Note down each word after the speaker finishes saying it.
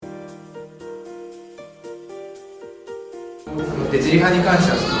デジリハに関し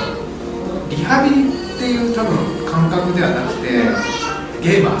てはリハビリっていう多分感覚ではなくて、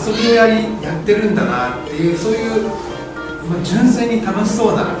ゲーム遊びやってるんだなっていう、そういう純粋に楽し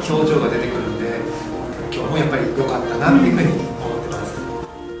そうな表情が出てくるんで、今日もやっぱり良かったなっていうふうに思ってます。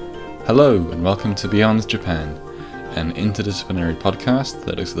Hello and welcome to Beyond Japan, an interdisciplinary podcast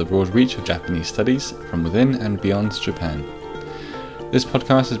that looks at the broad reach of Japanese studies from within and beyond Japan. This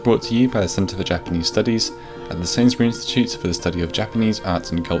podcast is brought to you by the Centre for Japanese Studies at the Sainsbury Institute for the Study of Japanese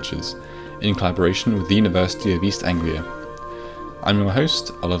Arts and Cultures, in collaboration with the University of East Anglia. I'm your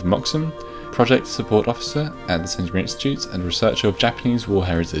host, Oliver Moxham, Project Support Officer at the Sainsbury Institute and researcher of Japanese War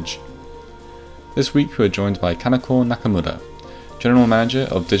Heritage. This week we are joined by Kanako Nakamura, General Manager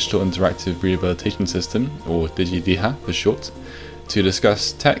of Digital Interactive Rehabilitation System, or DigiDiha for short, to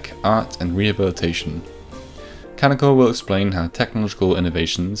discuss tech, art and rehabilitation. Kanako will explain how technological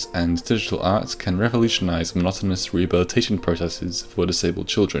innovations and digital art can revolutionize monotonous rehabilitation processes for disabled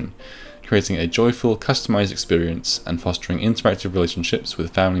children, creating a joyful, customized experience and fostering interactive relationships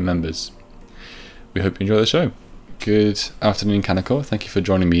with family members. We hope you enjoy the show. Good afternoon, Kanako. Thank you for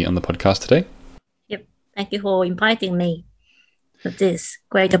joining me on the podcast today. Yep. Thank you for inviting me for this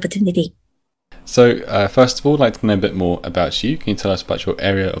great opportunity. So, first of all, I'd like to know a bit more about you. Can you tell us about your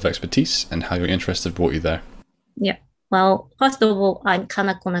area of expertise and how your interests have brought you there? Yeah. Well, first of all, I'm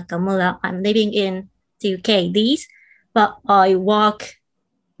Kanako Nakamura. I'm living in the UK these, but I work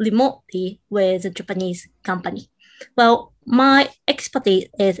remotely with a Japanese company. Well, my expertise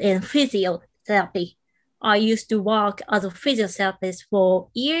is in physiotherapy. I used to work as a physiotherapist for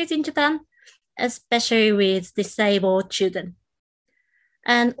years in Japan, especially with disabled children.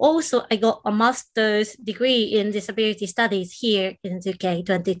 And also, I got a master's degree in disability studies here in the UK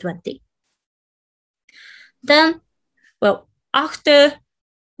 2020. Then, well, after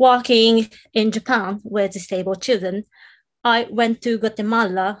working in Japan with disabled children, I went to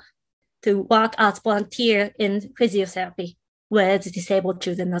Guatemala to work as volunteer in physiotherapy with disabled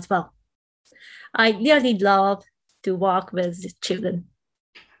children as well. I really love to work with children.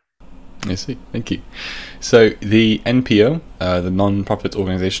 I see. Thank you. So the NPO, the non-profit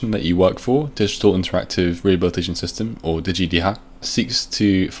organization that you work for, Digital Interactive Rehabilitation System, or DigiDiha, seeks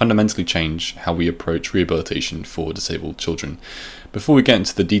to fundamentally change how we approach rehabilitation for disabled children. Before we get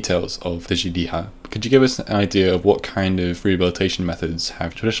into the details of DigiDiha, could you give us an idea of what kind of rehabilitation methods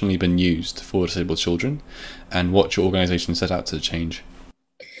have traditionally been used for disabled children and what your organization set out to change?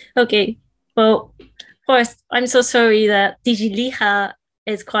 Okay. Well, first, I'm so sorry that DigiDiha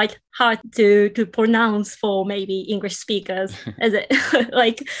is quite hard to pronounce for maybe English speakers. Is it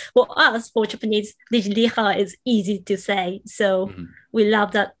like for us, for Japanese, DigiDiha is easy to say. So we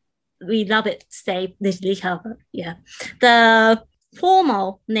love that. We love it. Say DigiDiha. Yeah. The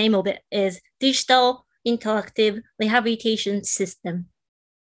formal name of it is Digital Interactive Rehabilitation System.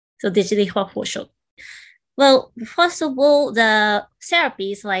 So DigiDiha for short. Well, first of all, the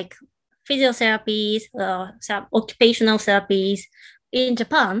therapies like physiotherapies, occupational therapies, in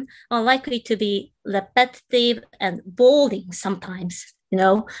Japan are likely to be repetitive and boring sometimes,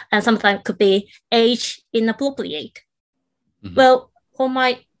 and sometimes could be age inappropriate. Well, from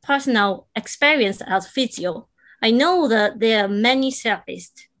my personal experience as physio, I know that there are many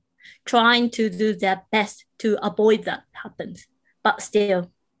therapists trying to do their best to avoid that happens, but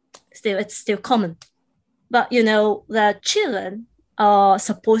still it's still common. But the children are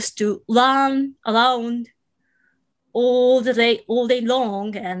supposed to run around all day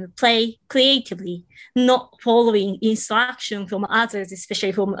long and play creatively, not following instruction from others,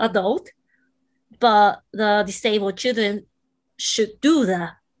 especially from adults. But the disabled children should do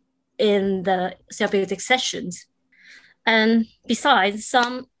that in the therapeutic sessions. And besides,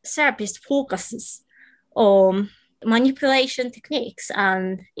 some therapists focuses on manipulation techniques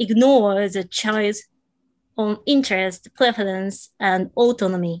and ignore the child's own interest, preference, and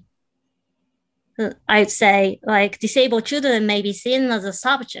autonomy. I'd say like disabled children may be seen as a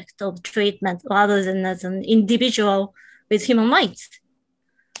subject of treatment rather than as an individual with human rights.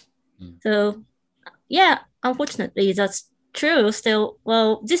 So yeah, unfortunately that's true still.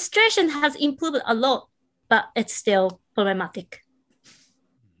 Well, this situation has improved a lot, but it's still problematic.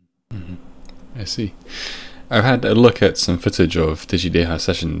 I see. I've had a look at some footage of DigiDiha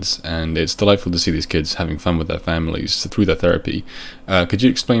sessions, and it's delightful to see these kids having fun with their families through their therapy. Could you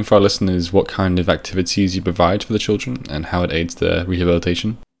explain for our listeners what kind of activities you provide for the children and how it aids their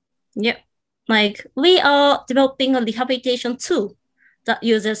rehabilitation? Yep. Like we are developing a rehabilitation tool that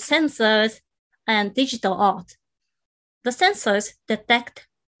uses sensors and digital art. The sensors detect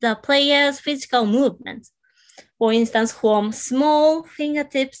the player's physical movements. For instance, from small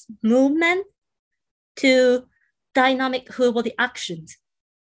fingertips movement to dynamic full body actions.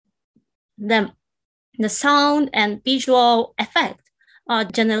 Then the sound and visual effect are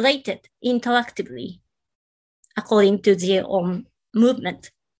generated interactively according to their own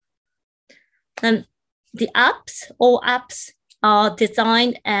movement. And the all apps are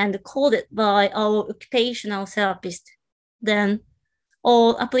designed and coded by our occupational therapist. Then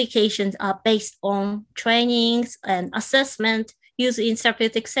all applications are based on trainings and assessment used in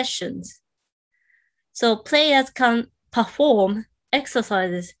therapeutic sessions. So players can perform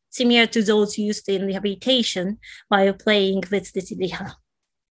exercises similar to those used in rehabilitation while playing with DigiLiha.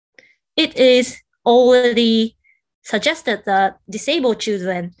 It is already suggested that disabled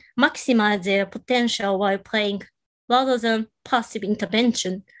children maximize their potential while playing rather than passive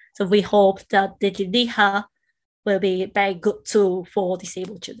intervention. So we hope that DigiLiha will be a very good tool for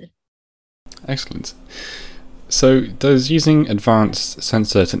disabled children. Excellent. So does using advanced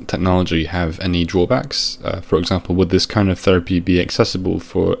sensor technology have any drawbacks? For example, would this kind of therapy be accessible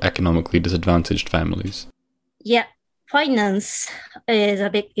for economically disadvantaged families? Yeah, finance is a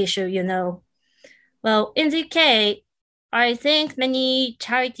big issue, you know. Well, in the UK, I think many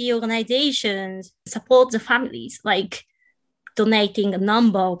charity organizations support the families, like donating a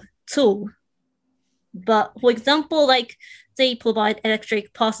number of tools. But for example, like they provide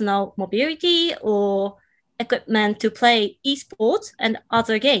electric personal mobility or equipment to play esports and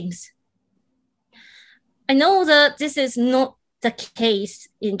other games. I know that this is not the case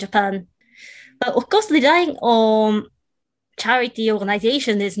in Japan, but of course, relying on charity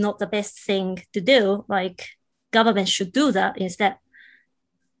organization is not the best thing to do. Like government should do that instead.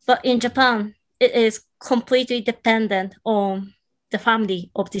 But in Japan, it is completely dependent on the family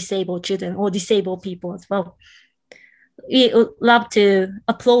of disabled children or disabled people as well. We would love to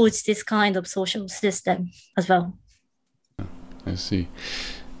approach this kind of social system as well. I see.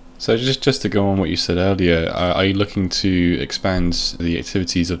 So just to go on what you said earlier, are you looking to expand the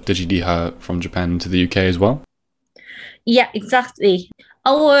activities of DigiLiha from Japan to the UK as well? Yeah, exactly.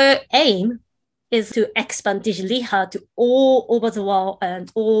 Our aim is to expand DigiLiha to all over the world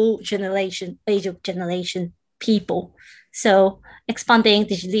and all age of generation people. So expanding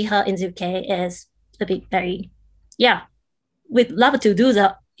DigiLiha in the UK is a bit we'd love to do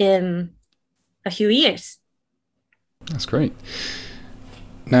that in a few years. That's great.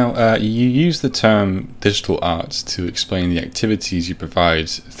 Now, you use the term digital art to explain the activities you provide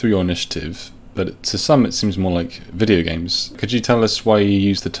through your initiative, but to some it seems more like video games. Could you tell us why you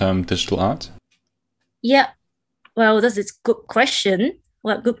use the term digital art? Yeah, well, that's a good question.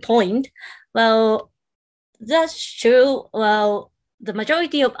 Well, good point. Well, that's true. Well, the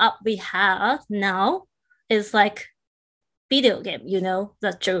majority of art we have now is like video game, you know,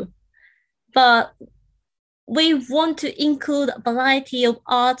 that's true. But we want to include a variety of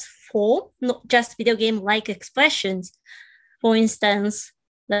art form, not just video game-like expressions. For instance,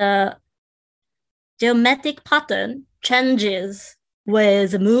 the geometric pattern changes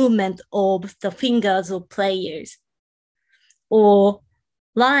with the movement of the fingers of players, or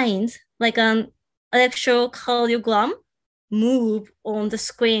lines like an electrocardiogram move on the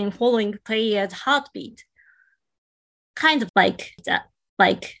screen following player's heartbeat. Kind of like that,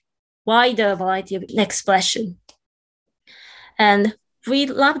 like wider variety of expression. And we'd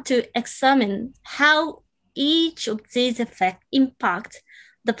love to examine how each of these effects impact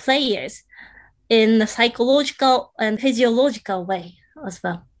the players in a psychological and physiological way as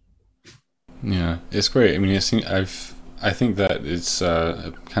well. Yeah, it's great. I mean, I think that it's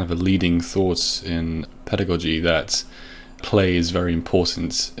kind of a leading thought in pedagogy that play is very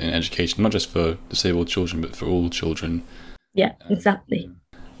important in education, not just for disabled children, but for all children. Yeah, exactly.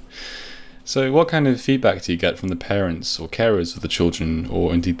 So what kind of feedback do you get from the parents or carers of the children,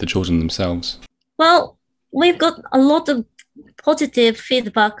 or indeed the children themselves? Well, we've got a lot of positive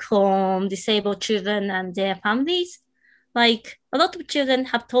feedback from disabled children and their families. Like a lot of children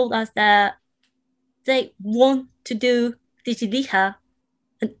have told us that they want to do DigiLiha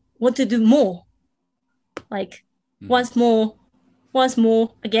and want to do more. Like once more,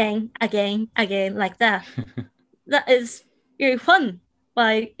 again, like that. That is really fun,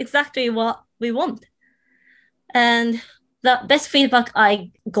 like exactly what we want. And the best feedback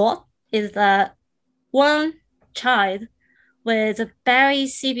I got is that one child with a very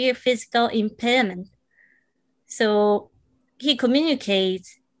severe physical impairment, so he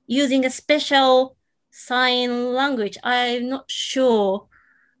communicates using a special sign language. I'm not sure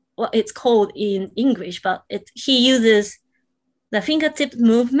what it's called in English, but he uses the fingertip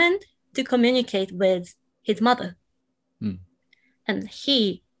movement to communicate with his mother. And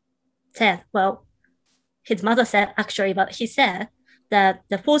he said, well, his mother said actually, but he said that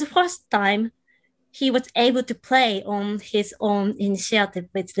for the first time, he was able to play on his own initiative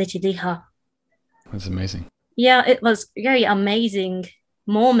with DigiLiha. That's amazing. Yeah, it was very amazing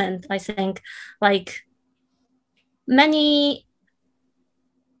moment, I think. Like many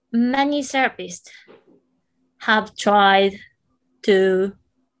therapists have tried to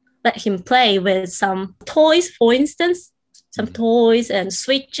let him play with some toys, for instance, some toys and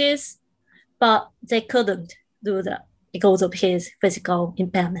switches, but they couldn't do that because of his physical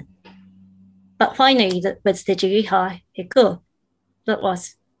impairment. But finally, with DigiLiha, he could. That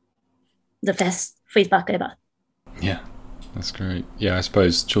was the best feedback ever. Yeah, that's great. Yeah, I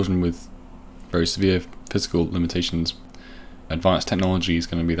suppose children with very severe physical limitations, advanced technology is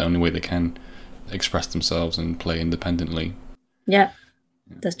going to be the only way they can express themselves and play independently. Yeah,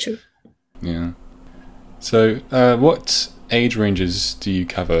 that's true. Yeah. So, what age ranges do you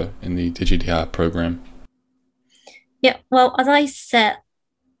cover in the DigiLiha program? Yeah, well, as I said,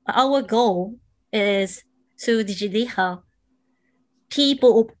 our goal is through DigiLiha,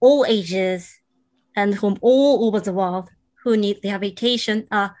 people of all ages and from all over the world who need rehabilitation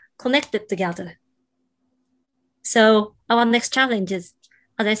are connected together. So our next challenge is,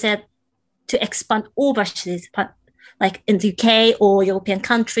 as I said, to expand overseas, like in the UK or European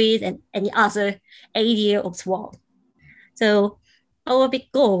countries and any other area of the world. So our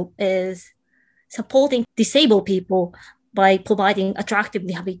big goal is supporting disabled people by providing attractive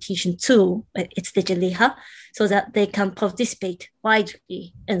rehabilitation tool, it's DigiLiha, so that they can participate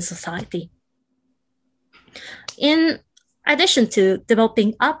widely in society. In addition to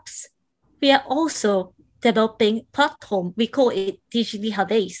developing apps, we are also developing platform. We call it DigiLiha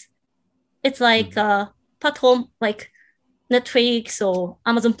Days. It's like a platform like Netflix or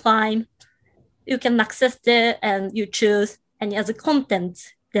Amazon Prime. You can access it and you choose any other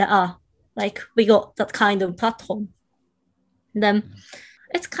content there are. Like we got that kind of platform. And then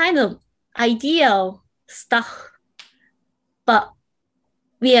it's kind of ideal stuff, but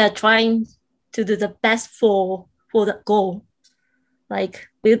we are trying to do the best for the goal. Like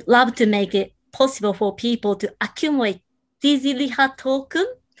we'd love to make it possible for people to accumulate DigiLiha token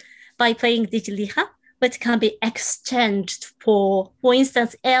by playing DigiLiha, which can be exchanged for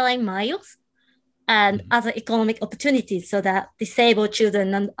instance, airline miles and other economic opportunities so that disabled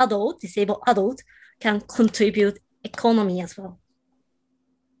children and disabled adults can contribute economy as well.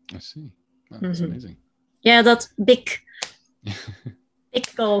 I see. That's amazing. Yeah, that's big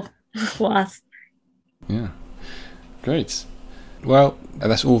goal for us. Yeah, great. Well,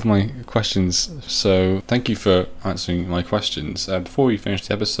 that's all of my questions. So thank you for answering my questions. Before we finish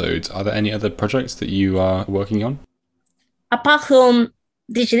the episode, are there any other projects that you are working on? Apart from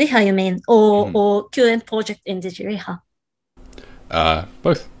DigiLiha, you mean, or current project in DigiLiha?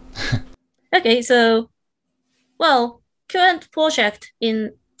 Both. Okay, so, well, current project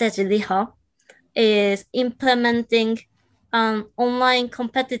in DigiLiha is implementing an online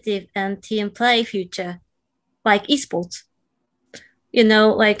competitive and team play feature like esports. You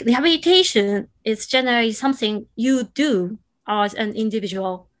know, like rehabilitation is generally something you do as an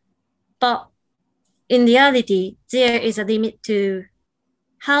individual, but in reality, there is a limit to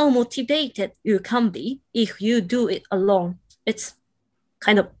how motivated you can be if you do it alone. It's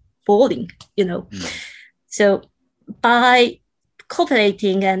kind of boring, you know. So by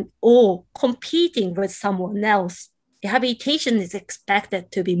cooperating or competing with someone else, rehabilitation is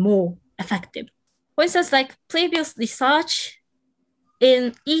expected to be more effective. For instance, like previous research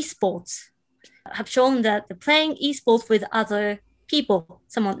in esports have shown that playing esports with other people,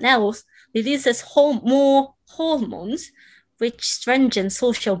 someone else, releases more hormones which strengthen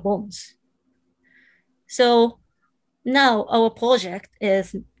social bonds. So now our project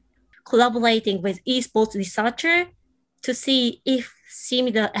is collaborating with esports researcher to see if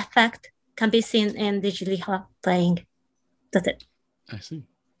similar effect can be seen in DigiLiha playing. That's it. I see.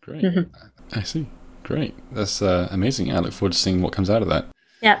 Great. I see. Great. That's amazing. I look forward to seeing what comes out of that.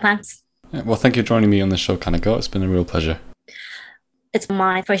 Yeah, thanks. Yeah, well, thank you for joining me on the show, Kaneko. It's been a real pleasure. It's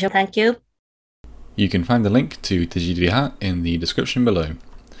my pleasure. Thank you. You can find the link to DigiLiha in the description below.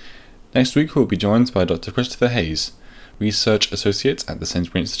 Next week, we'll be joined by Dr. Christopher Hayes, Research Associate at the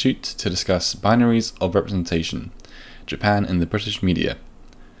Sainsbury Institute, to discuss binaries of representation, Japan in the British media.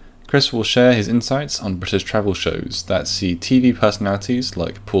 Chris will share his insights on British travel shows that see TV personalities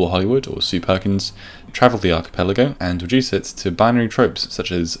like Paul Hollywood or Sue Perkins travel the archipelago and reduce it to binary tropes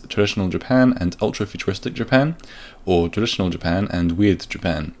such as traditional Japan and ultra-futuristic Japan, or traditional Japan and weird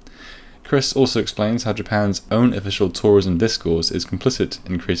Japan. Chris also explains how Japan's own official tourism discourse is complicit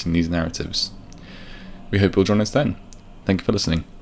in creating these narratives. We hope you'll join us then. Thank you for listening.